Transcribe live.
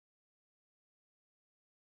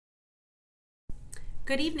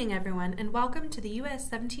Good evening, everyone, and welcome to the US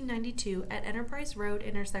 1792 at Enterprise Road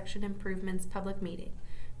Intersection Improvements public meeting.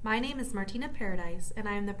 My name is Martina Paradise, and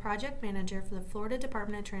I am the project manager for the Florida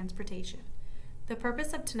Department of Transportation. The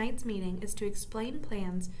purpose of tonight's meeting is to explain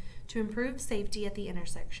plans to improve safety at the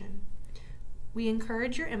intersection. We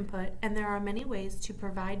encourage your input, and there are many ways to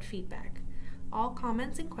provide feedback. All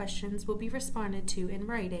comments and questions will be responded to in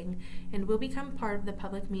writing and will become part of the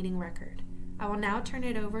public meeting record. I will now turn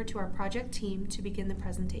it over to our project team to begin the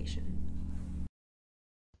presentation.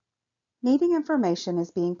 Meeting information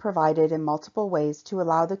is being provided in multiple ways to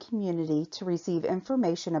allow the community to receive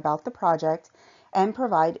information about the project and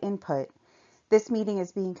provide input. This meeting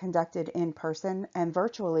is being conducted in person and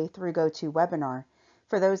virtually through GoToWebinar.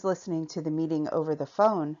 For those listening to the meeting over the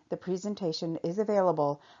phone, the presentation is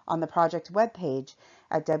available on the project webpage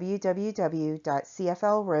at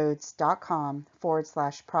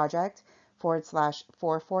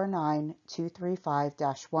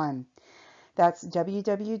www.cflroads.com/project/449-235-1. That's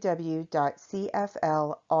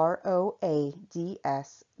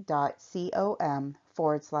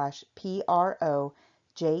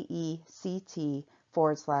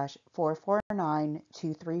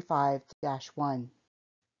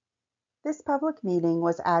This public meeting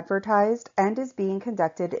was advertised and is being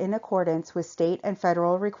conducted in accordance with state and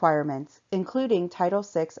federal requirements, including Title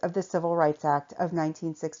VI of the Civil Rights Act of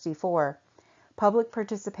 1964. Public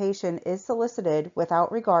participation is solicited without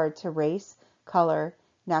regard to race, color,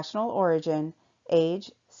 national origin,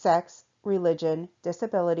 age, sex, religion,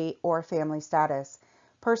 disability, or family status.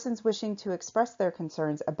 Persons wishing to express their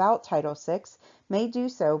concerns about Title VI may do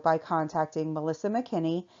so by contacting Melissa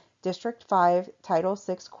McKinney, District 5 Title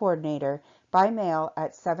VI Coordinator, by mail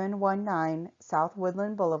at 719 South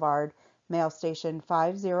Woodland Boulevard, Mail Station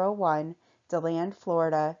 501, DeLand,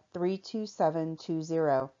 Florida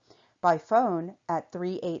 32720. By phone at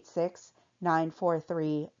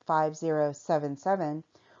 386-943-5077,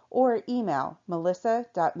 or email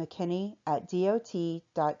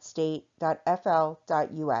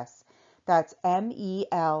melissa.mckinney@dot.state.fl.us. That's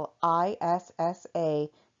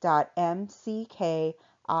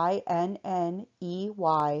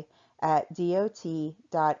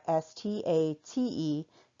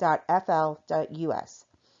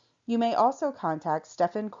You may also contact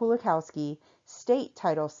Stefan Kulikowski, State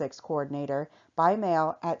Title VI Coordinator, by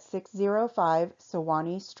mail at 605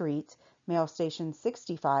 Sewanee Street, Mail Station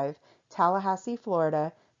 65, Tallahassee,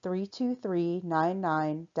 Florida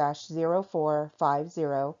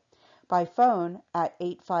 32399-0450, by phone at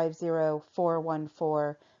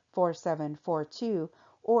 850-414-4742,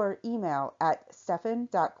 or email at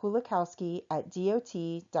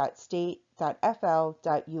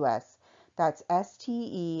stefan.kulikowski@dot.state.fl.us. That's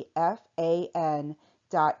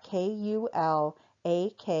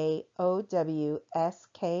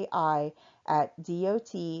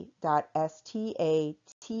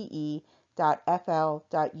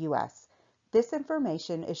This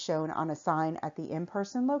information is shown on a sign at the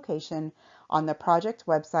in-person location, on the project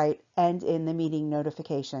website, and in the meeting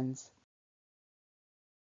notifications.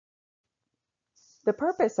 The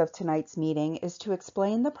purpose of tonight's meeting is to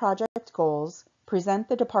explain the project goals, present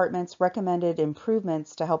the department's recommended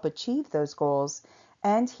improvements to help achieve those goals,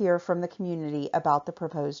 and hear from the community about the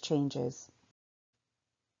proposed changes.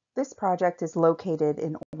 This project is located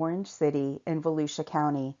in Orange City in Volusia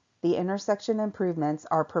County. The intersection improvements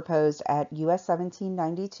are proposed at US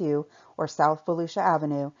 1792 or South Volusia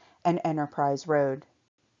Avenue and Enterprise Road.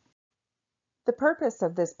 The purpose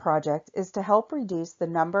of this project is to help reduce the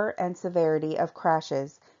number and severity of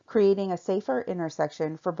crashes, creating a safer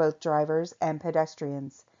intersection for both drivers and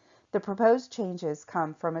pedestrians. The proposed changes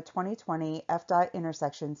come from a 2020 FDOT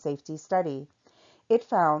intersection safety study. It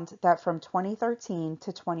found that from 2013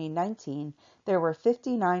 to 2019, there were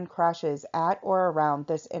 59 crashes at or around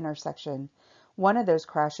this intersection. One of those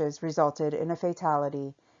crashes resulted in a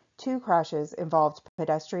fatality. 2 crashes involved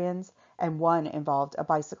pedestrians, and 1 involved a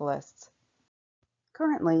bicyclist.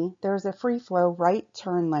 Currently, there is a free-flow right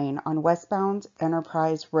turn lane on westbound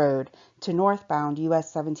Enterprise Road to northbound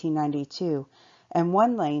US 1792, and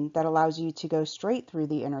 1 lane that allows you to go straight through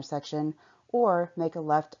the intersection or make a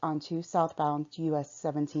left onto southbound US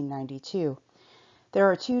 1792.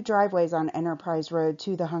 There are 2 driveways on Enterprise Road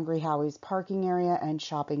to the Hungry Howie's parking area and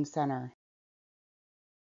shopping center.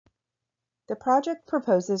 The project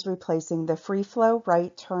proposes replacing the free-flow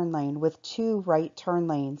right turn lane with 2 right turn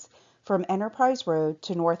lanes from Enterprise Road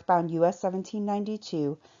to northbound US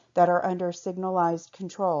 1792 that are under signalized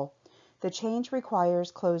control. The change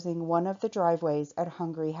requires closing one of the driveways at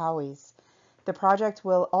Hungry Howie's. The project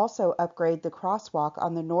will also upgrade the crosswalk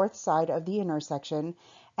on the north side of the intersection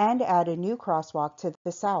and add a new crosswalk to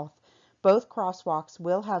the south. Both crosswalks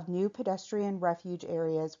will have new pedestrian refuge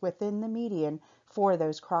areas within the median for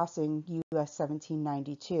those crossing US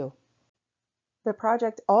 1792. The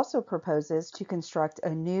project also proposes to construct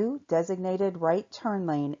a new designated right turn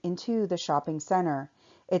lane into the shopping center.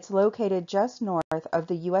 It's located just north of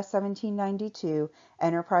the US 1792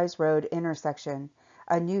 Enterprise Road intersection.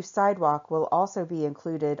 A new sidewalk will also be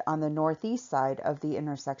included on the northeast side of the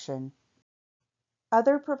intersection.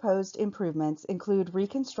 Other proposed improvements include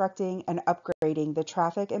reconstructing and upgrading the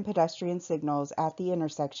traffic and pedestrian signals at the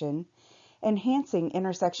intersection, enhancing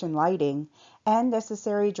intersection lighting, and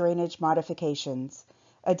necessary drainage modifications.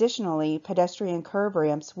 Additionally, pedestrian curb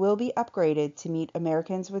ramps will be upgraded to meet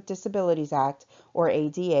Americans with Disabilities Act, or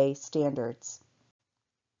ADA, standards.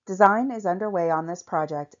 Design is underway on this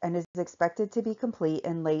project and is expected to be complete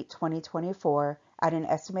in late 2024 at an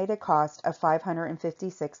estimated cost of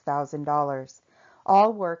 $556,000.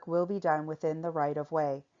 All work will be done within the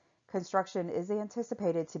right-of-way. Construction is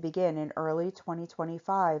anticipated to begin in early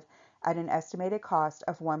 2025 at an estimated cost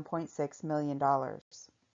of $1.6 million.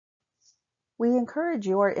 We encourage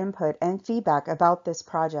your input and feedback about this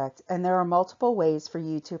project, and there are multiple ways for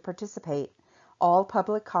you to participate. All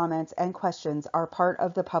public comments and questions are part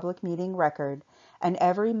of the public meeting record, and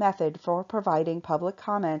every method for providing public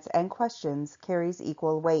comments and questions carries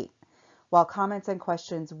equal weight. While comments and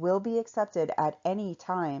questions will be accepted at any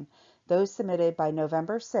time, those submitted by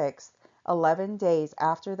November 6th, 11 days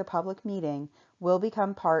after the public meeting, will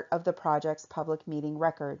become part of the project's public meeting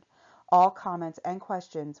record. All comments and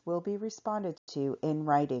questions will be responded to in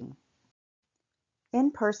writing.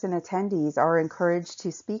 In-person attendees are encouraged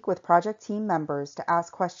to speak with project team members to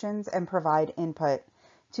ask questions and provide input.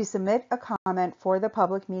 To submit a comment for the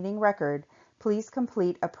public meeting record, please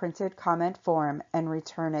complete a printed comment form and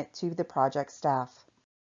return it to the project staff.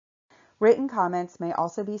 Written comments may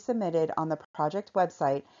also be submitted on the project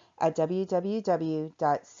website at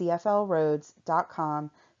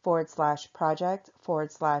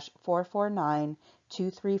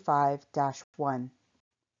www.cflroads.com/project/449-235-1.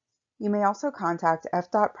 You may also contact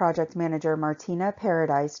FDOT Project Manager Martina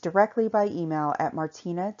Paradise directly by email at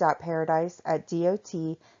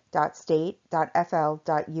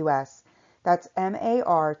martina.paradise@dot.state.fl.us. That's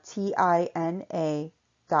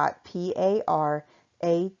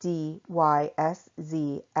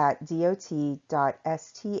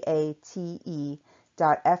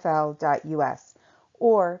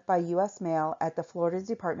or by U.S. mail at the Florida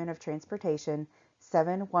Department of Transportation,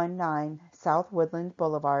 719 South Woodland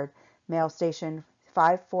Boulevard, Mail Station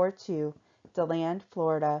 542, DeLand,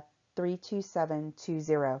 Florida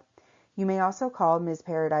 32720. You may also call Ms.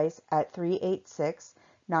 Paradise at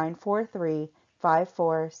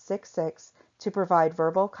 386-943-5466 to provide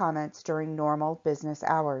verbal comments during normal business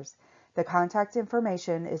hours. The contact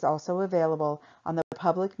information is also available on the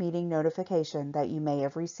public meeting notification that you may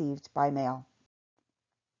have received by mail.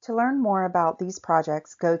 To learn more about these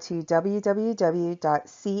projects, go to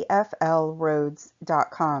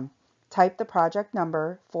www.cflroads.com. Type the project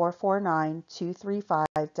number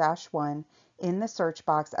 449235-1 in the search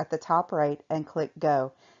box at the top right and click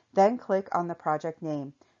Go. Then click on the project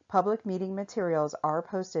name. Public meeting materials are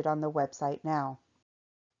posted on the website now.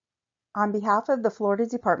 On behalf of the Florida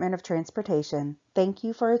Department of Transportation, thank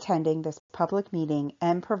you for attending this public meeting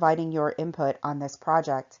and providing your input on this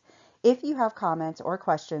project. If you have comments or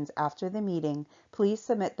questions after the meeting, please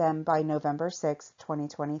submit them by November 6,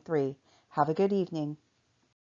 2023. Have a good evening.